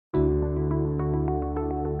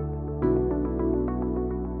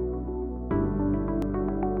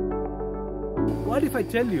What if I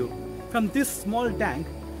tell you, from this small tank,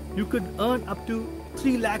 you could earn up to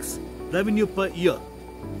 3 lakhs revenue per year?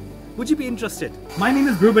 Would you be interested? My name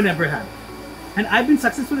is Bruben Abraham, and I've been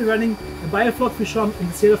successfully running a Biofloc fish farm in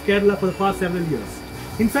the state of Kerala for the past several years.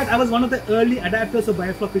 In fact, I was one of the early adapters of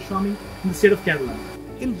Biofloc fish farming in the state of Kerala.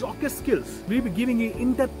 In Rocket Skills, we'll be giving you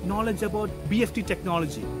in-depth knowledge about BFT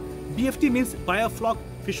technology. BFT means Biofloc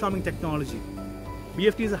fish farming technology.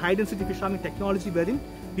 BFT is a high-density fish farming technology wherein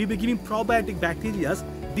we'll be giving probiotic bacteria.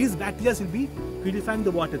 These bacteria will be purifying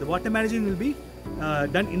the water. The water management will be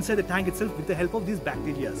done inside the tank itself with the help of these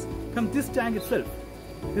bacteria. From this tank itself,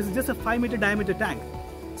 this is just a 5-meter diameter tank.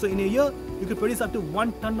 So in a year, you could produce up to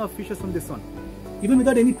 1 ton of fishes from this one. Even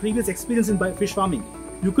without any previous experience in fish farming,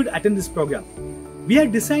 you could attend this program. We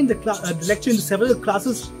have designed the lecture into several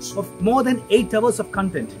classes of more than 8 hours of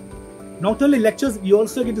content. Not only lectures, you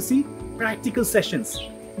also get to see practical sessions.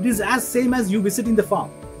 It is as same as you visiting the farm.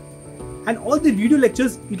 And all the video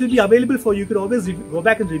lectures, it will be available for you. You could always go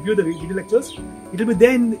back and review the video lectures. It will be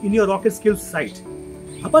there in your Rocket Skills site.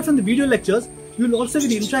 Apart from the video lectures, you will also get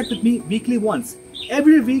to interact with me weekly once.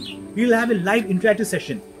 Every week, we will have a live interactive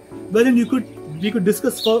session wherein we could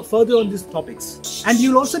discuss further on these topics. And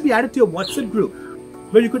you will also be added to your WhatsApp group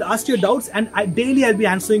where you could ask your doubts, and daily I'll be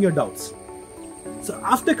answering your doubts. So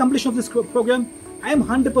after completion of this program, I am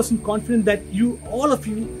 100% confident that all of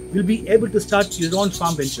you will be able to start your own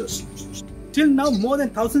farm ventures. Till now, more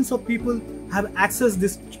than thousands of people have accessed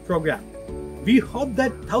this program. We hope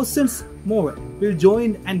that thousands more will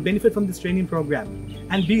join and benefit from this training program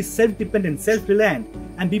and be self-dependent, self-reliant,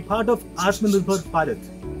 and be part of Atmanirbhar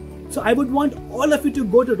Bharat. So I would want all of you to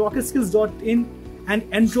go to rocketskills.in and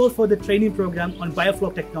enroll for the training program on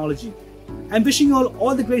Biofloc technology. I'm wishing you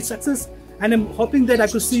all the great success, and I'm hoping that I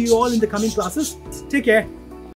could see you all in the coming classes. Take care.